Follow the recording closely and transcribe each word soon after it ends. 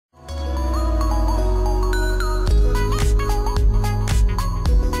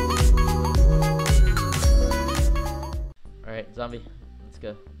zombie. Let's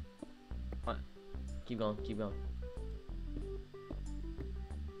go. What? Keep going, keep going.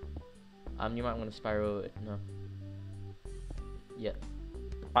 You might want to spiral it. No. Yeah.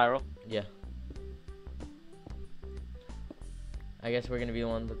 Spiral? Yeah. I guess we're gonna be the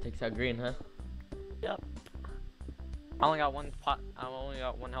one that takes out green, huh? Yep. I only got one pot. I only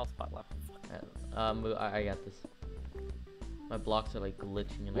got one health pot left. I got this. My blocks are like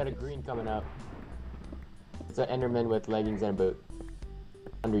glitching. We got a green coming up. It's an Enderman with leggings and a boot.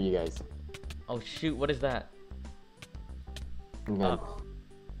 Under you guys. Oh shoot! What is that? I'm good.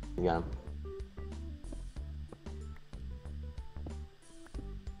 You got him.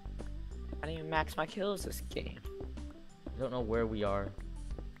 I didn't even max my kills this game. I don't know where we are.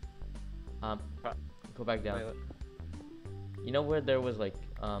 Go back down. Wait. You know where there was like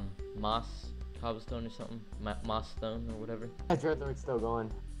moss cobblestone or something? Moss stone or whatever? That's right, though, it's still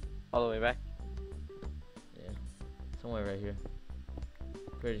going. All the way back. Yeah. Somewhere right here.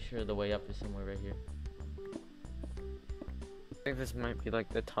 Pretty sure the way up is somewhere right here. I think this might be like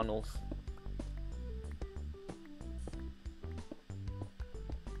the tunnels.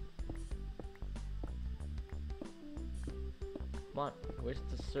 Come on, where's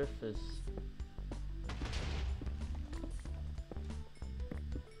the surface?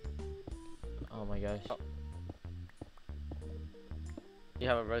 Oh my gosh. Oh. You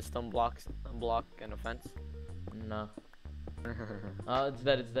have a redstone block and a fence? No. Oh, it's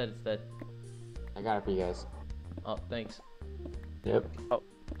dead, it's dead, it's dead. I got it for you guys. Oh, thanks. Yep. Oh.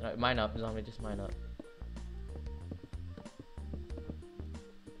 Alright, mine up, zombie, just mine up.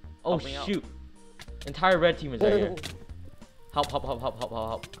 Oh Help me out. shoot! Entire red team is right here. Help, help, help, help, help, help,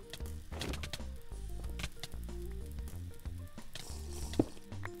 help.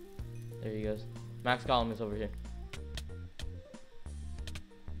 There he goes. Max Golem is over here.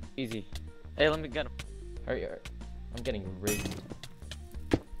 Easy. Hey, let me get him. Hurry, hurry. I'm getting rigged.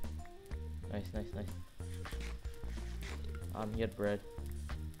 Nice, nice, nice. He had bread.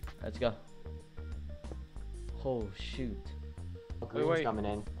 Let's go. Oh shoot. Green's wait. coming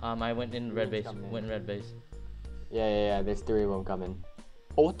in. I went in red base. Green's coming in. Went in red base. Yeah. There's 3 of them coming.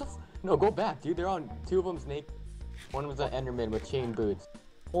 Oh, what the No, go back, dude. They're on. 2 of them's naked. One was an Enderman with chain boots.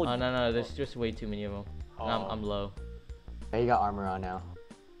 Oh no, there's just way too many of them. Oh. I'm low. Hey, you got armor on now.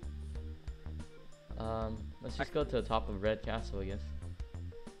 Let's just go to the top of Red Castle, I guess.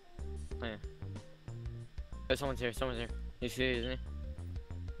 Oh, yeah. Hey, someone's here. Someone's here. You see it, isn't it?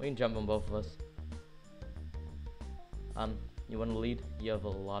 We can jump on both of us. You want to lead? You have a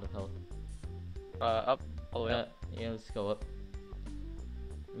lot of health. Up. All the way up. Yeah, let's go up.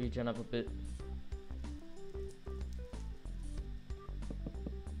 Regen up a bit.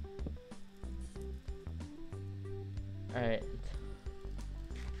 Alright.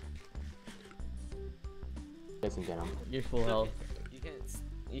 Guys can get him. You're full health. You can't.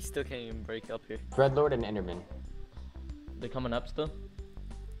 You still can't even break up here. Dreadlord and Enderman. They're coming up still?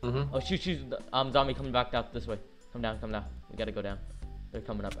 Mm-hmm. Oh shoot, zombie coming back out this way. Come down, come down. We gotta go down. They're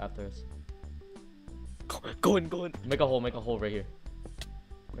coming up after us. Go in. Make a hole right here.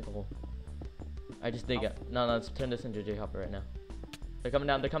 Make a hole. I just dig it. No, let's turn this into J Hopper right now. They're coming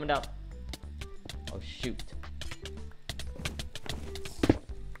down, Oh shoot.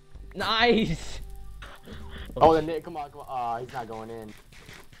 Nice! Oh, come on. Oh, he's not going in.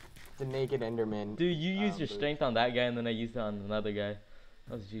 It's a naked Enderman. Dude, you used your strength on that guy and then I used it on another guy.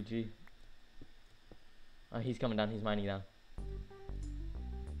 That was GG. Oh, he's coming down, he's mining down.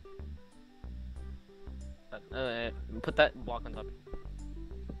 Put that block on top.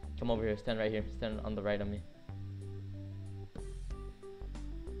 Come over here, stand right here. Stand on the right of me.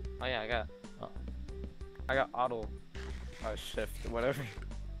 Oh yeah, I got auto. Shift, whatever.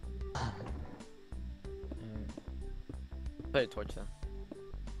 Put a torch then.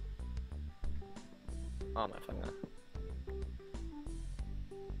 Oh my fucking god.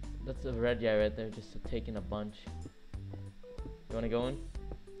 That's a red guy right there, just taking a bunch. You wanna go in?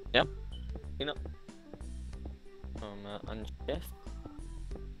 Yep. You know. On shift.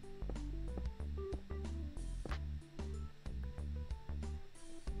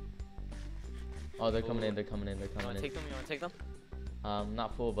 Oh, they're coming in, they're coming in. You wanna take them?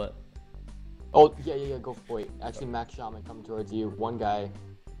 Not full, but Oh, yeah, go for it. Actually, Max Shaman coming towards you. One guy,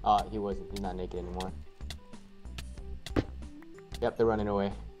 he's not naked anymore. Yep, they're running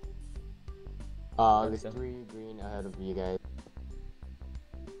away. There's 3 green ahead of you guys.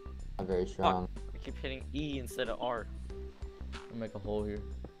 I'm very strong. I keep hitting E instead of R. I'll make a hole here.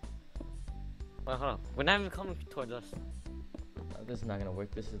 Wait, hold on. We're not even coming towards us. This is not gonna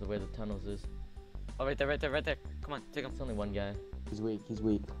work. This is the way the tunnels is. Oh, right there. Come on, take him. It's only one guy. He's weak.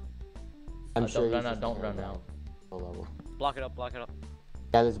 I'm sure don't run out. Low level. Block it up, block it up.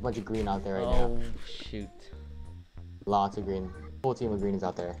 Yeah, there's a bunch of green out there right now. Oh shoot. Lots of green. Full team of green is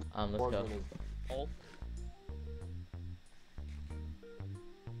out there. Let's Four go. green is- Oh.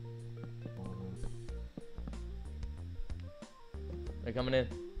 They're coming in.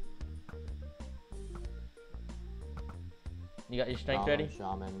 You got your strength Shaman, ready?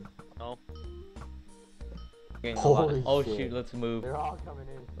 Shaman. No. Getting a lot. Holy Oh shit. shoot, let's move. They're all coming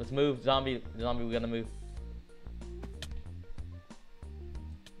in. Let's move. Zombie, we gotta move.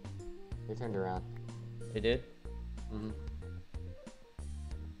 They turned around. They did? Mm-hmm.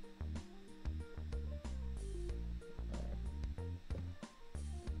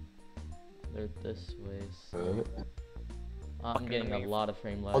 They're this way. So Right. I'm Fucking getting a leave. lot of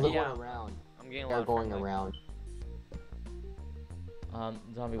frame Oh, lag. they're Yeah. going around. I'm getting a They're lot of going frame lag. around.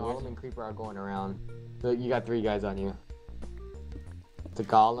 Zombie, Golem where's and Creeper are going around. So you got 3 guys on you. The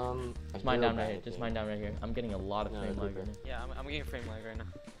Golem. Just mine down right here. Just mine down right here. I'm getting a lot of No, frame lag Creeper. right now. Yeah, I'm getting frame lag right now.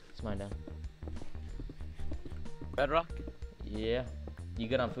 Just mine down. Bedrock? Yeah. You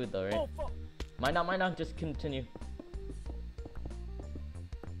good on food though, right? Oh, fuck. Mine down. Just continue.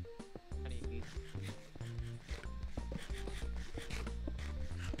 I need these.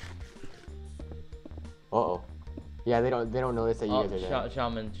 Uh-oh. Yeah, they don't notice that you Oh, guys are there.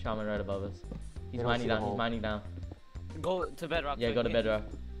 shaman right above us. He's don't mining see the down. He's hole. mining down. Go to bedrock. Yeah, so go you to can- bedrock.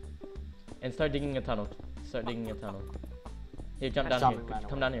 And start digging a tunnel. Start digging a tunnel. Here, jump down Shaman here. ran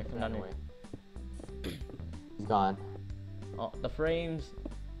Come away. down here. Come Ran down here. away. He's gone. Oh, the frames.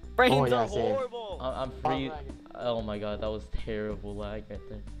 Frames Oh, yeah, are same. horrible. I'm free. Oh my god, that was terrible lag right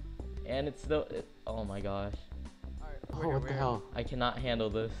there. And it's still. Oh my gosh. Alright, Oh, what the hell? I cannot handle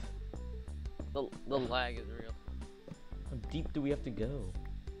this. The lag is real. How deep do we have to go?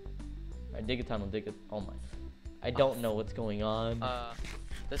 Alright, dig a tunnel. Dig it. Oh my. I don't know what's going on.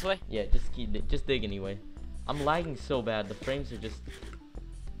 This way? Yeah, just dig anyway. I'm lagging so bad. The frames are just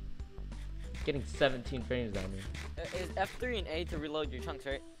getting 17 frames down here. Is F3 and A to reload your chunks,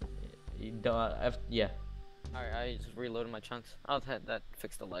 right? You don't, yeah. Alright, I just reloaded my chunks. Oh, that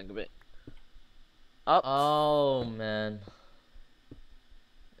fixed the lag a bit. Oh man.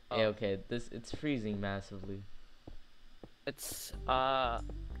 Oh. Yeah, okay. It's freezing massively. It's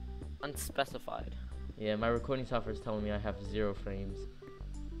unspecified. Yeah, my recording software is telling me I have 0 frames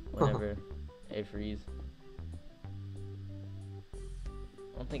whenever it freeze.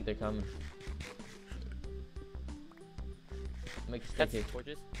 I don't think they're coming. Make a That's staircase.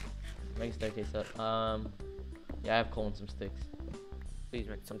 torches. Make a staircase up. Yeah, I have coal and some sticks. Please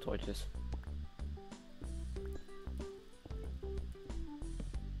make some torches.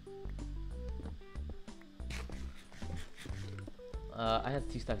 I have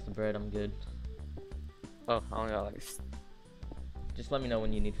 2 stacks of bread. I'm good. Oh, I only got like. Just let me know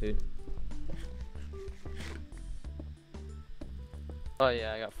when you need food. Oh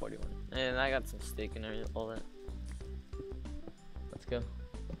yeah, I got 41, and I got some steak and all that. Let's go.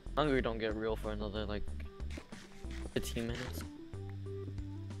 Hungry don't get real for another like 15 minutes.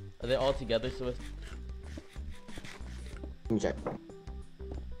 Are they all together, Swiss? Let me check.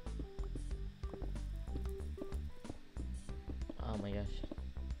 Oh my gosh.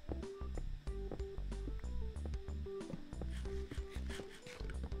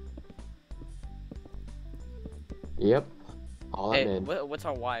 Yep. All Hey, I'm in. what's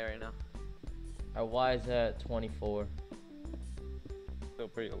our Y right now? Our Y is at 24. Still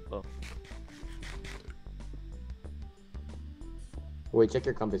pretty low. Wait, check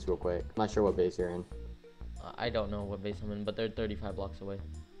your compass real quick. I'm not sure what base you're in. I don't know what base I'm in, but they're 35 blocks away.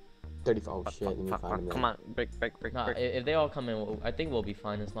 35. Oh shit, let me find them. Come on, break. Nah, if they all come in, I think we'll be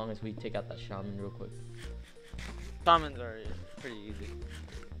fine as long as we take out that shaman real quick. Shamans are pretty easy.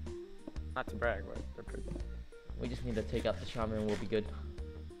 Not to brag, but they're pretty. We just need to take out the shaman and we'll be good.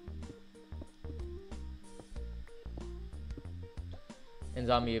 And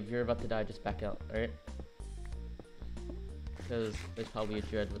zombie, if you're about to die, just back out, alright? Because there's probably a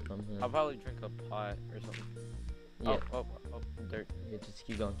dread with them. I'll probably drink a pot or something. Yeah. Oh, dirt. Yeah, just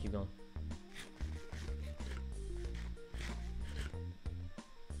keep going, keep going.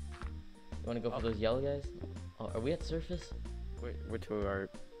 You wanna go for those yellow guys? Oh, are we at surface? We're to our.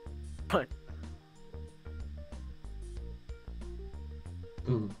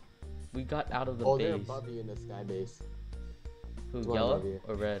 We got out of the Oh, they're base. above you in the sky base. Who, There's one yellow above you.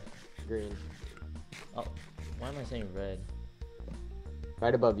 or red? Green. Oh, why am I saying red?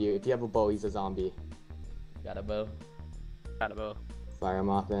 Right above you. If you have a bow, he's a zombie. Got a bow. Got a bow. Fire him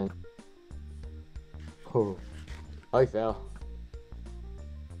off then. Oh. Oh, he fell.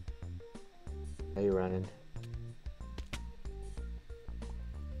 How you running?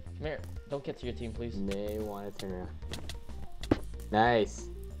 Come here. Don't get to your team, please. May want to turn around. Nice.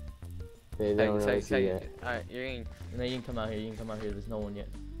 They don't really see that. Alright, you're in. No, you can come out here. You can come out here. There's no one yet.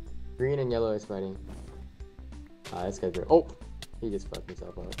 Green and yellow is fighting. Ah, this guy's. Oh, he just fucked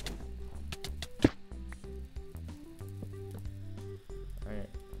himself up. Alright.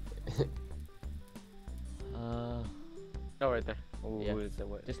 Oh, right there. Ooh, Yeah. is that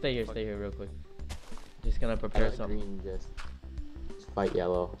what? Just stay here real quick. Just gonna I prepare let something. green just fight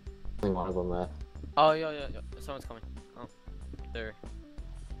yellow. Only one of them left. Oh, yo. Someone's coming. Oh, there.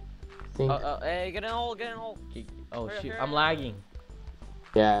 Think. Hey, get in the hole, get in the hole. Oh Hurry up, shoot, hurry I'm up. lagging.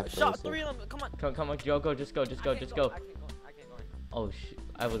 Yeah. Shot closer. 3 of them, come on. Come on, Joko, just go. I can't go. I can't go in. Oh shoot,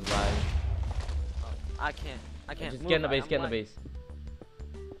 I was lagging. Oh, I can't. Just move, get in the base, I'm get in the lagging. base.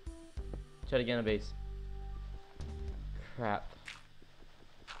 Try to get in the base. Crap.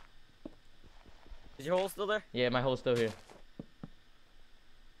 Is your hole still there? Yeah, my hole's still here.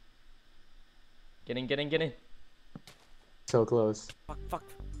 Get in. So close. Fuck.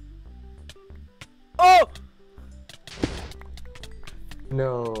 Oh!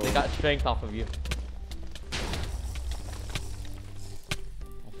 No. They got strength off of you.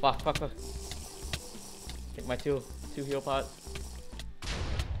 Oh, fuck. Take my two heal pots.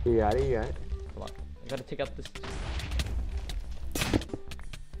 You got it. Come on. I gotta take out this.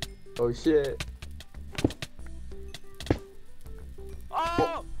 Oh shit.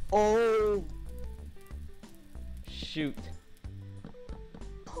 Oh! Oh. Shoot.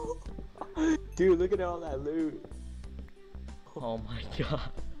 Dude, look at all that loot. Oh my god.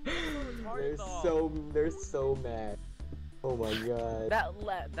 They're so mad. Oh my god. That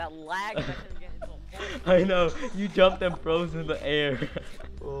lag. I couldn't get into a hole. I know. You jumped and froze in the air.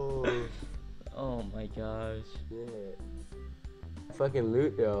 Oh Oh my gosh. shit. Fucking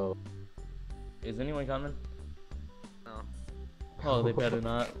loot though. Is anyone coming? No. Oh, they better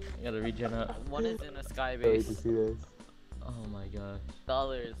not. I gotta regen up. One is in a sky Wait to base. see this. Oh my gosh. The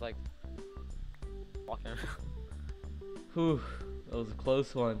other is like walking around. Whew. That was a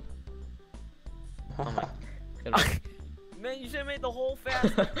close one. Oh my. Gotta- Man, you should have made the hole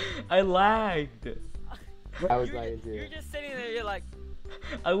faster. I lagged. I was You're lagging just, too. you're just sitting there. You're like,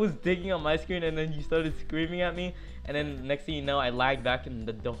 I was digging on my screen and then you started screaming at me, and then next thing you know I lagged back and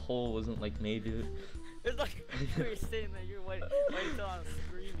the hole wasn't like made, dude. it's like you're sitting there. You're waiting till I'm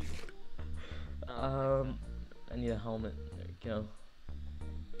screaming. I need a helmet. There we go.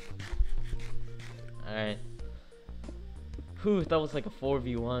 Alright. Whew, that was like a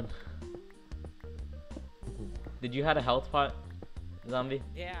 4v1. Did you have a health pot, zombie?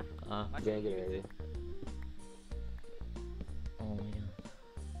 Yeah. I'm gonna get ready. Oh my god.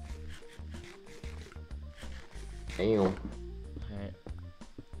 Damn. Alright.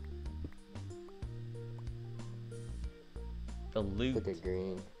 The loot. Look at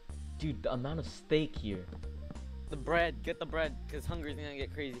green. Dude, the amount of steak here. The bread. Get the bread, cause hunger's gonna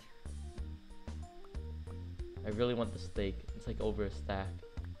get crazy. I really want the steak. It's like over a stack.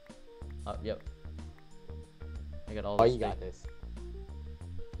 Yep. I got all the Oh, steak. you got this.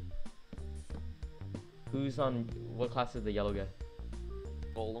 Who's on, what class is the yellow guy?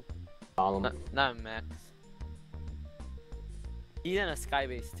 Golem. Column. Not Max. He's in a sky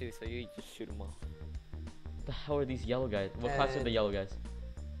base too, so you just shoot him off. What the hell are these yellow guys? What class are the yellow guys?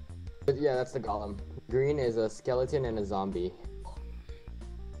 Yeah, that's the golem. Green is a skeleton and a zombie.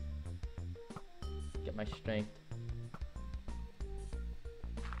 Get my strength.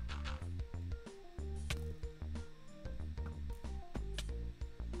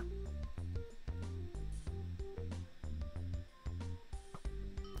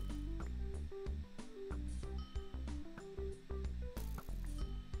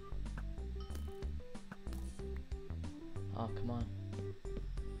 Oh, come on.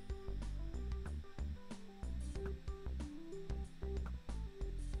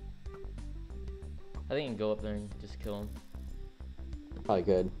 I think you can go up there and just kill him. Probably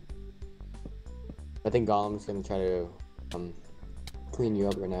good. I think Golem's gonna try to clean you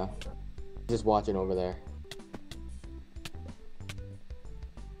up right now. Just watching over there.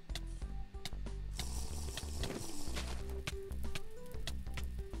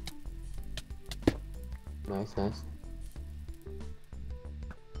 Nice.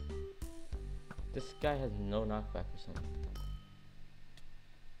 This guy has no knockback or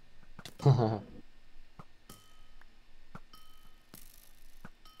something.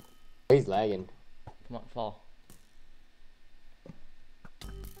 He's lagging. Come on, fall.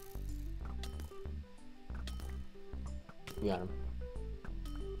 You got him.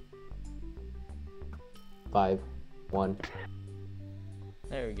 5, 1.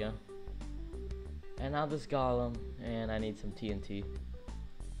 There we go. And now this golem, and I need some TNT.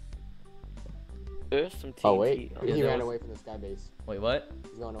 There's some TNT. Oh wait, on Yeah, he there ran was- away from the sky base. Wait, what?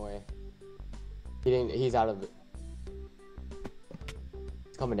 He's going away. He didn't. He's out of it.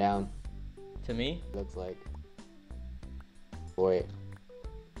 He's coming down. To me? Looks like. Wait.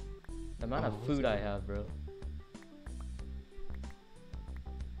 The amount of Oh, food I what's have, bro.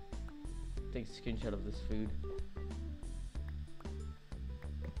 Take a screenshot of this food.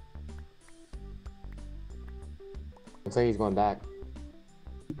 Looks like he's going back.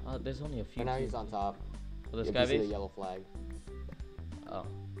 There's only a few. And now he's TNT. on top. Oh, the You sky can see base? the yellow flag.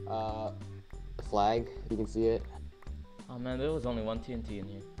 Oh. The flag. You can see it. Oh man, there was only one TNT in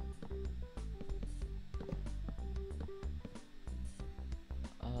here.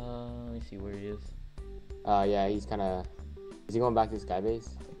 Let me see where he is. Yeah, he's kind of. Is he going back to the sky base?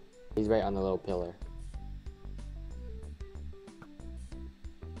 He's right on the little pillar.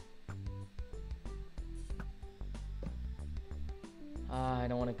 I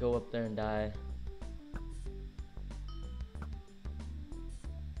don't want to go up there and die.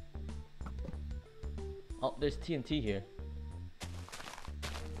 Oh, there's TNT here.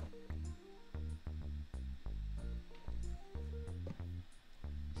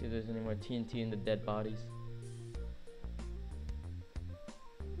 See if there's any more TNT in the dead bodies.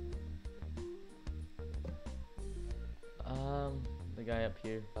 The guy up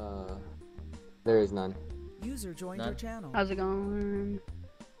here. There is none. User joined None? your channel. How's it going?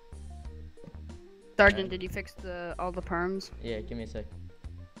 Sergeant, did you fix all the perms? Yeah, give me a sec.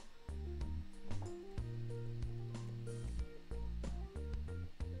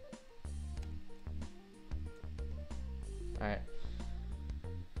 Alright.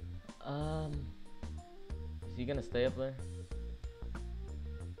 Is he gonna stay up there?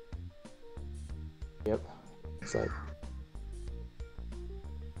 Yep. Looks like.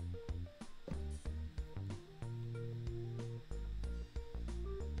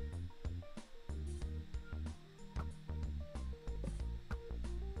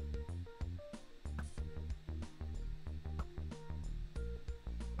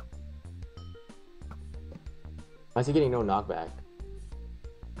 Why is he getting no knockback?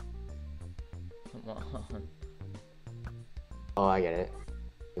 Come on. Oh, I get it.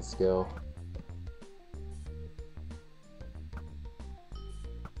 Good skill.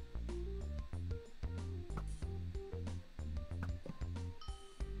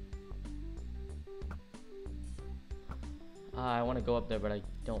 I want to go up there, but I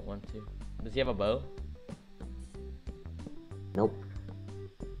don't want to. Does he have a bow? Nope.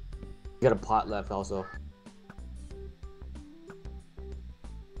 You got a pot left also.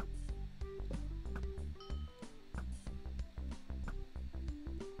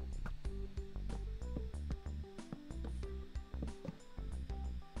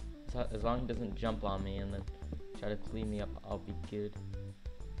 As long as he doesn't jump on me and then try to clean me up, I'll be good.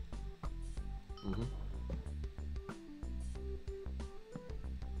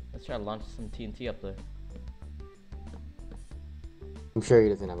 Let's try to launch some TNT up there. I'm sure he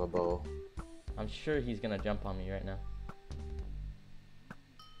doesn't have a bow. I'm sure he's gonna jump on me right now.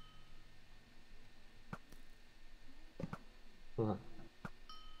 Huh.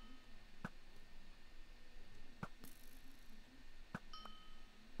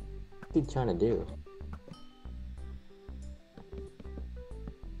 What's he trying to do?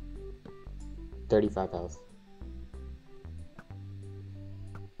 $35,000.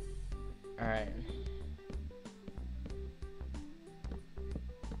 Alright.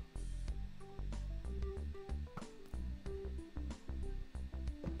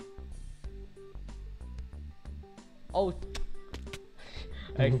 Oh!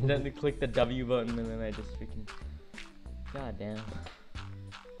 I accidentally clicked the W button and then I just freaking... God damn.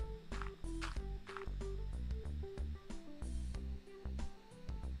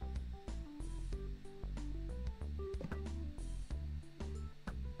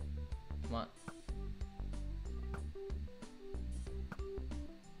 Come on.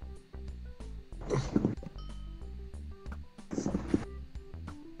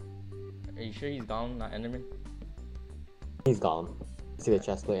 Are you sure he's gone, not Enderman? He's gone. See the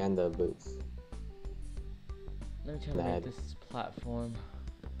chest plate and the boots. Let me try to Bad. make this platform.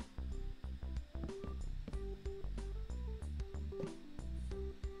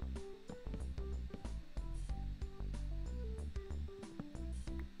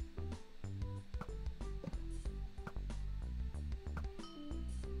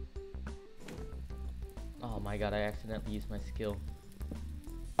 Oh my god, I accidentally used my skill.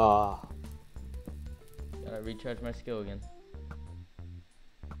 Ah, Gotta recharge my skill again.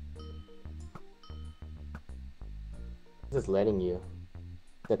 just letting you.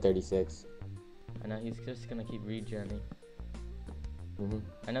 It's at 36. I know he's just gonna keep regenning. Mm-hmm.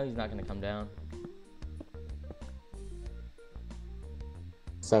 I know he's not gonna come down.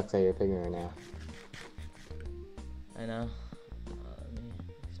 Sucks that you're Pigman right now. I know. Let me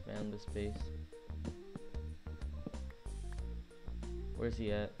expand the space. Where's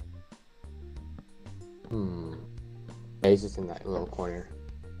he at? Yeah, he's just in that little corner.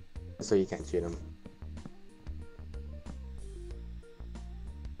 So you can't shoot him.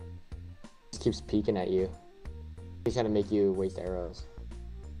 Just keeps peeking at you. He's trying to make you waste arrows.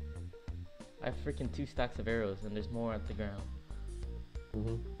 I have freaking 2 stacks of arrows and there's more at the ground.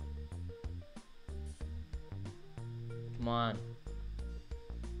 Come on.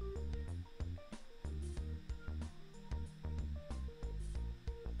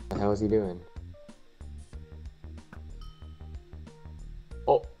 What the hell is he doing?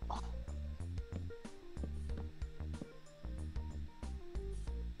 Oh!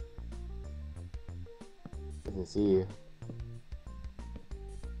 Doesn't see you.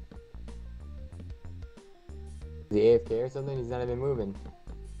 Is he AFK or something? He's not even moving.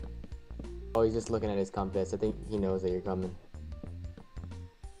 Oh, he's just looking at his compass. I think he knows that you're coming.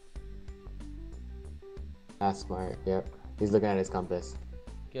 That's smart, yep. He's looking at his compass.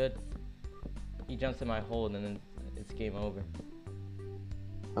 Good. He jumps in my hole and then it's game over.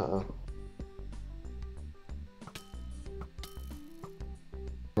 Uh-oh.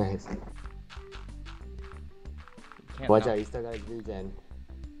 Nice. Can't Watch knock- out, you still got his regen.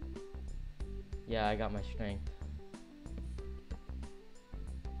 Yeah, I got my strength.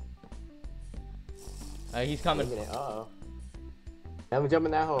 He's coming. Uh-oh. Let me jump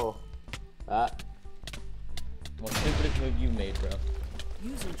in that hole. Most stupidest move you made, bro.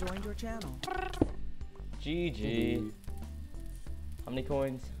 User joined your channel. GG. How many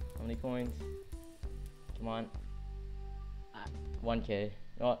coins? How many coins? Come on. 1K.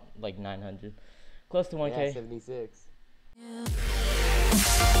 Oh, like 900. Close to 1K. Yeah, 76.